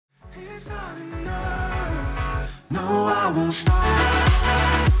No, I won't stop.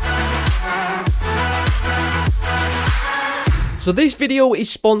 So this video is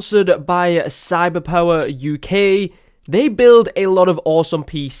sponsored by Cyberpower UK. They build a lot of awesome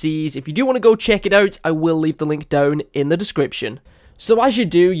PCs. If you do want to go check it out, I will leave the link down in the description. So as you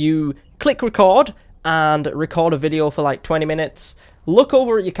do, you click record and record a video for like 20 minutes. Look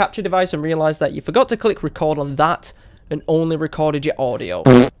over at your capture device and realize that you forgot to click record on that and only recorded your audio.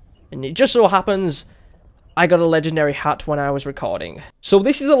 And it just so happens I got a legendary hat when I was recording. So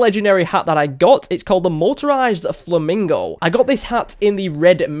this is a legendary hat that I got. It's called the Motorized Flamingo. I got this hat in the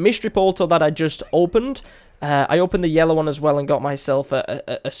red mystery portal that I just opened. I opened the yellow one as well and got myself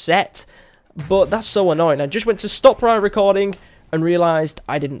a set. But that's so annoying. I just went to stop my recording and realized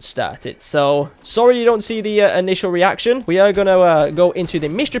I didn't start it. So, sorry you don't see the initial reaction. We are going to go into the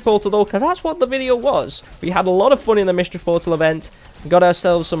mystery portal though, because that's what the video was. We had a lot of fun in the mystery portal event. Got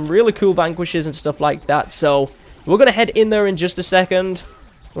ourselves some really cool vanquishes and stuff like that. So, we're going to head in there in just a second.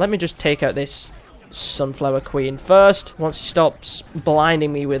 Let me just take out this Sunflower Queen first, once she stops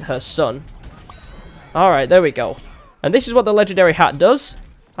blinding me with her sun. Alright, there we go. And this is what the legendary hat does.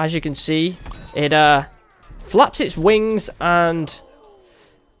 As you can see, it flaps its wings and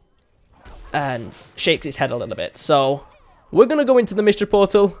shakes its head a little bit. So, we're going to go into the mystery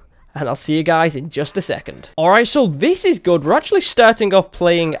portal, and I'll see you guys in just a second. Alright, so this is good. We're actually starting off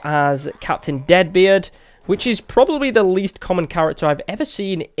playing as Captain Deadbeard, which is probably the least common character I've ever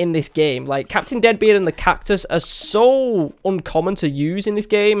seen in this game. Like, Captain Deadbeard and the Cactus are so uncommon to use in this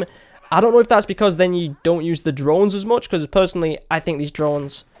game. I don't know if that's because then you don't use the drones as much, because personally, I think these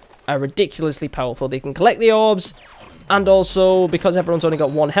drones are ridiculously powerful. They can collect the orbs, and also, because everyone's only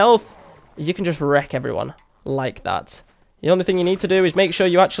got 1 health, you can just wreck everyone like that. The only thing you need to do is make sure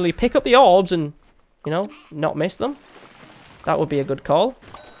you actually pick up the orbs and, you know, not miss them. That would be a good call.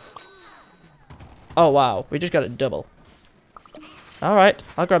 Oh, wow. We just got a double. Alright,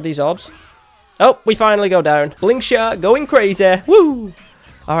 I'll grab these orbs. Oh, we finally go down. Blink shot, going crazy. Woo!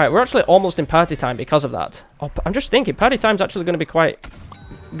 Alright, we're actually almost in party time because of that. Oh, I'm just thinking, party time's actually going to be quite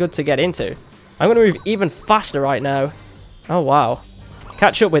good to get into. I'm going to move even faster right now. Oh, wow.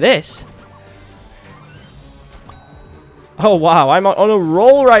 Catch up with this. Oh, wow. I'm on a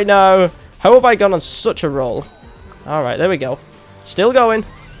roll right now. How have I gone on such a roll? Alright, there we go. Still going.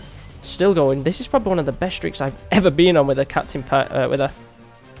 Still going. This is probably one of the best streaks I've ever been on with a Captain... with a...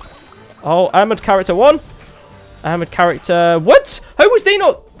 Oh, Armored Character 1. Armored Character... What? How was they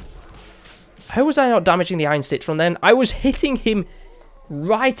not... How was I not damaging the Iron Stitch from then? I was hitting him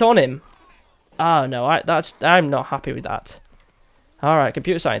right on him. Oh, no. I'm not happy with that. Alright,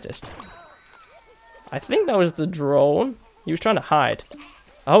 Computer Scientist. I think that was the drone. He was trying to hide.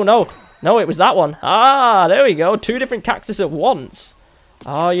 Oh, no. No, it was that one. Ah, there we go. 2 different cactus at once.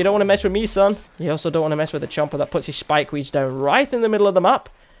 Oh, you don't want to mess with me, son. You also don't want to mess with the chomper that puts his spike weeds down right in the middle of the map.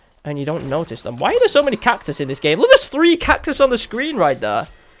 And you don't notice them. Why are there so many cactus in this game? Look, there's 3 cactus on the screen right there.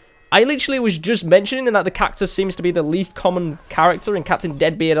 I literally was just mentioning that the cactus seems to be the least common character, and Captain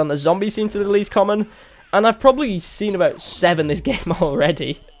Deadbeard on the zombie seems to be the least common. And I've probably seen about 7 this game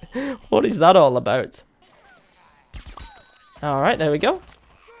already. What is that all about? Alright, there we go.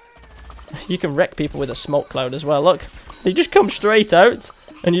 You can wreck people with a smoke cloud as well. Look, they just come straight out,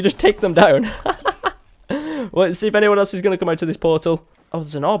 and you just take them down. Well, let's see if anyone else is going to come out of this portal. Oh,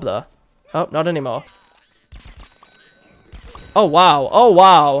 there's an orb there. Oh, not anymore. Oh, wow. Oh,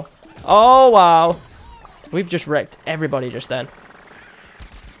 wow. Oh, wow. We've just wrecked everybody just then.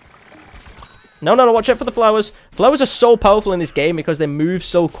 No, no, no, watch out for the flowers. Flowers are so powerful in this game because they move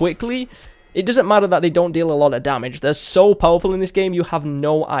so quickly. It doesn't matter that they don't deal a lot of damage. They're so powerful in this game, you have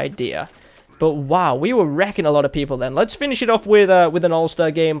no idea. But wow, we were wrecking a lot of people then. Let's finish it off with an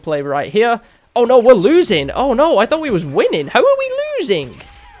all-star gameplay right here. Oh no, we're losing. Oh no, I thought we was winning. How are we losing?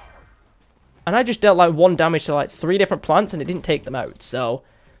 And I just dealt like 1 damage to like 3 different plants and it didn't take them out. So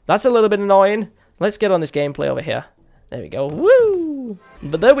that's a little bit annoying. Let's get on this gameplay over here. There we go. Woo!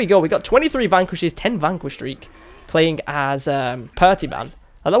 But there we go. We got 23 vanquishes, 10 vanquish streak, playing as Party Man.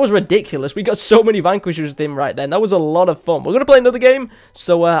 And that was ridiculous. We got so many vanquishes with him right then. That was a lot of fun. We're going to play another game,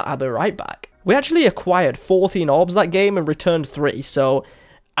 so I'll be right back. We actually acquired 14 orbs that game and returned 3, so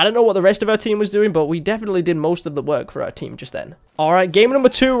I don't know what the rest of our team was doing, but we definitely did most of the work for our team just then. Alright, game number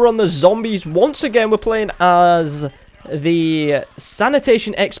 2, we're on the zombies. Once again, we're playing as the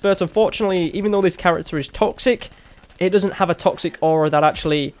sanitation expert. Unfortunately, even though this character is toxic, it doesn't have a toxic aura that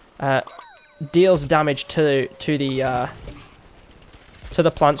actually deals damage to the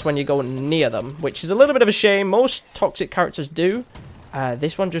plants when you go near them, which is a little bit of a shame. Most toxic characters do.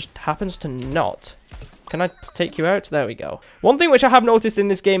 This one just happens to not. Can I take you out? There we go. One thing which I have noticed in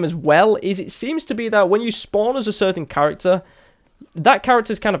this game as well is it seems to be that when you spawn as a certain character, that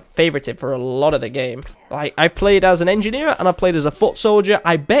character's kind of favorited for a lot of the game. Like, I've played as an engineer and I've played as a foot soldier.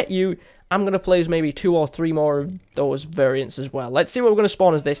 I bet you I'm going to play as maybe 2 or 3 more of those variants as well. Let's see what we're going to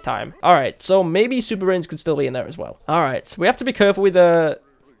spawn as this time. Alright, so maybe Super Brains could still be in there as well. Alright, we have to be careful with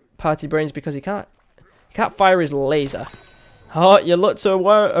Party Brains because he can't fire his laser. Oh, you looked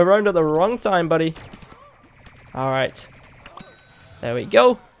around at the wrong time, buddy. Alright. There we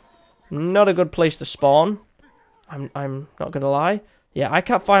go. Not a good place to spawn. I'm not going to lie. Yeah, I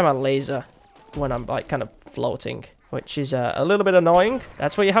can't fire my laser when I'm, like, kind of floating, which is a little bit annoying.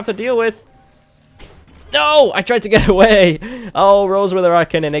 That's what you have to deal with. No! I tried to get away! Oh, Rose with her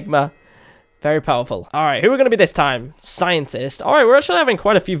Arcane Enigma. Very powerful. Alright, who are we going to be this time? Scientist. Alright, we're actually having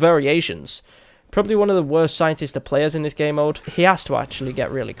quite a few variations. Probably one of the worst scientists to players in this game mode. He has to actually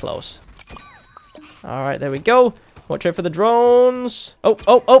get really close. Alright, there we go. Watch out for the drones. Oh,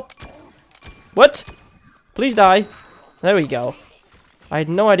 oh, oh! What? Please die. There we go. I had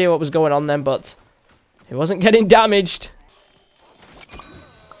no idea what was going on then, but it wasn't getting damaged.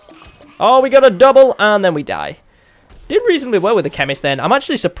 Oh, we got a double, and then we die. Did reasonably well with the chemist then. I'm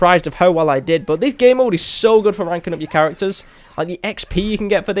actually surprised of how well I did, but this game mode is so good for ranking up your characters. Like, the XP you can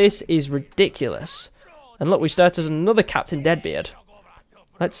get for this is ridiculous. And look, we start as another Captain Deadbeard.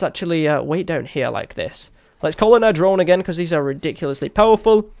 Let's actually wait down here like this. Let's call in our drone again, because these are ridiculously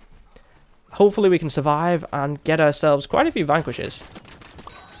powerful. Hopefully we can survive and get ourselves quite a few vanquishes.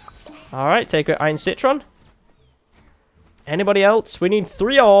 Alright, take our Iron Citron. Anybody else? We need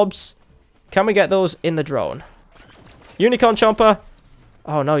 3 orbs. Can we get those in the drone? Unicorn Chomper.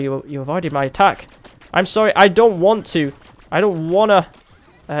 Oh no, you avoided my attack. I'm sorry, I don't want to. I don't want to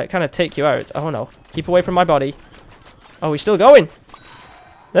kind of take you out. Oh no, keep away from my body. Oh, he's still going.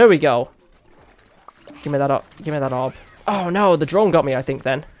 There we go. Give me that orb. Oh no, the drone got me, I think,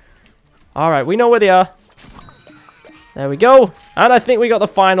 then. Alright, we know where they are. There we go. And I think we got the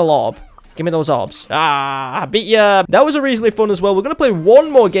final orb. Give me those orbs. Ah, I beat ya. That was a reasonably fun as well. We're going to play one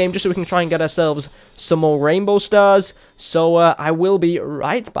more game just so we can try and get ourselves some more rainbow stars. So I will be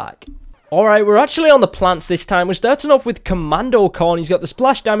right back. Alright, we're actually on the plants this time. We're starting off with Commando Corn. He's got the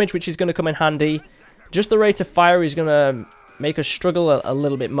splash damage, which is going to come in handy. Just the rate of fire is going to make us struggle a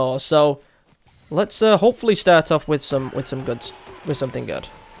little bit more. So let's hopefully start off with something good.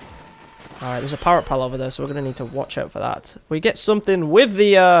 Alright, there's a parrot pal over there, so we're going to need to watch out for that. We get something with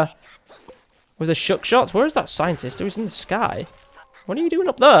the shuck shot. Where is that scientist? Who's in the sky? What are you doing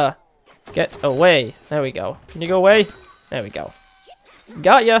up there? Get away. There we go. Can you go away? There we go.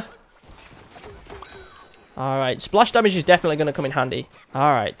 Got ya. Alright, splash damage is definitely going to come in handy.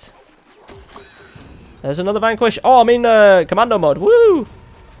 Alright. There's another vanquish. Oh, I'm in commando mode. Woo!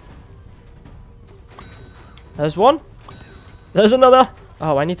 There's one. There's another.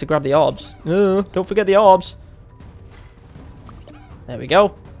 Oh, I need to grab the orbs. Don't forget the orbs. There we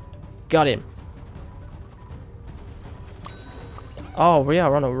go. Got him. Oh, we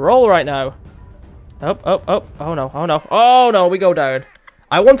are on a roll right now. Oh, oh, oh. Oh, no. Oh, no. Oh, no. We go down.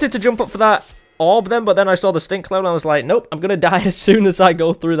 I wanted to jump up for that orb then, but then I saw the stink cloud and I was like, nope, I'm going to die as soon as I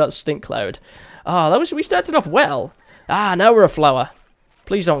go through that stink cloud. Oh, we started off well. Ah, now we're a flower.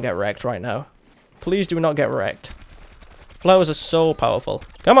 Please don't get wrecked right now. Please do not get wrecked. Flowers are so powerful.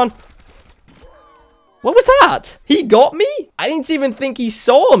 Come on. What was that? He got me? I didn't even think he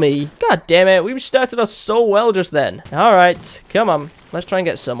saw me. God damn it. We started off so well just then. Alright. Come on. Let's try and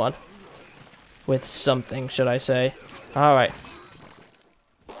get someone. With something, should I say. Alright.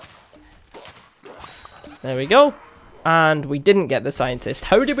 There we go. And we didn't get the scientist.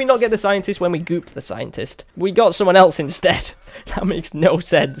 How did we not get the scientist when we gooped the scientist? We got someone else instead. That makes no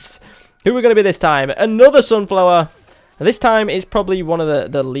sense. Who are we going to be this time? Another sunflower. This time is probably one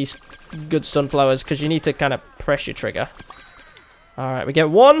of the least good sunflowers because you need to kind of press your trigger. Alright, we get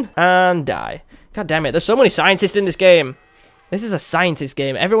one and die. God damn it, there's so many scientists in this game. This is a scientist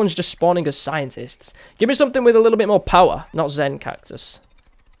game. Everyone's just spawning as scientists. Give me something with a little bit more power. Not Zen Cactus.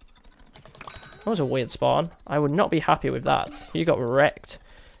 That was a weird spawn. I would not be happy with that. You got wrecked.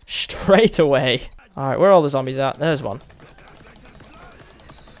 Straight away. Alright, where are all the zombies at? There's one.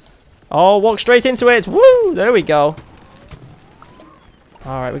 Oh, walk straight into it. Woo! There we go.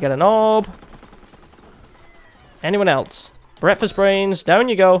 Alright, we got an orb. Anyone else? Breakfast brains. Down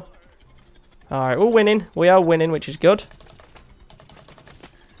you go. Alright, we're winning. We are winning, which is good.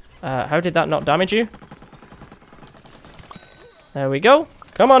 How did that not damage you? There we go.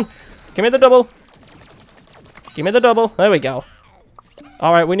 Come on. Give me the double. Give me the double. There we go.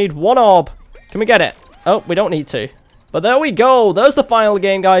 Alright, we need one orb. Can we get it? Oh, we don't need to. But there we go. There's the final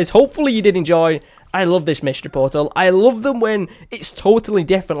game, guys. Hopefully you did enjoy. I love this mystery portal. I love them when it's totally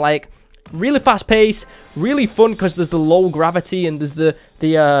different, like really fast pace, really fun because there's the low gravity and there's the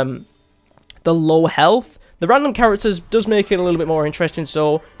low health. The random characters does make it a little bit more interesting,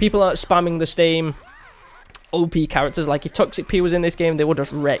 so people aren't spamming the same OP characters. Like if Toxic P was in this game, they would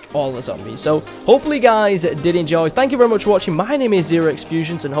just wreck all the zombies. So hopefully you guys did enjoy. Thank you very much for watching. My name is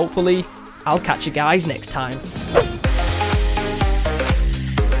ZEROxFUSIONZ, and hopefully I'll catch you guys next time.